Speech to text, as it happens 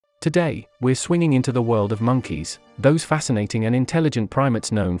Today, we're swinging into the world of monkeys, those fascinating and intelligent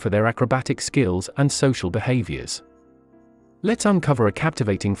primates known for their acrobatic skills and social behaviors. Let's uncover a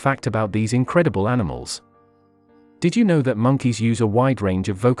captivating fact about these incredible animals. Did you know that monkeys use a wide range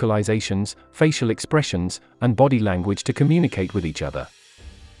of vocalizations, facial expressions, and body language to communicate with each other?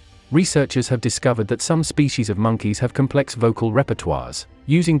 Researchers have discovered that some species of monkeys have complex vocal repertoires,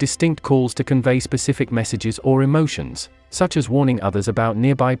 using distinct calls to convey specific messages or emotions, such as warning others about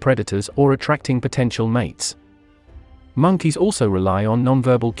nearby predators or attracting potential mates. Monkeys also rely on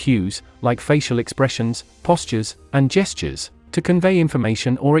nonverbal cues, like facial expressions, postures, and gestures, to convey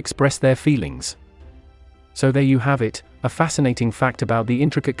information or express their feelings. So there you have it, a fascinating fact about the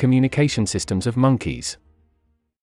intricate communication systems of monkeys.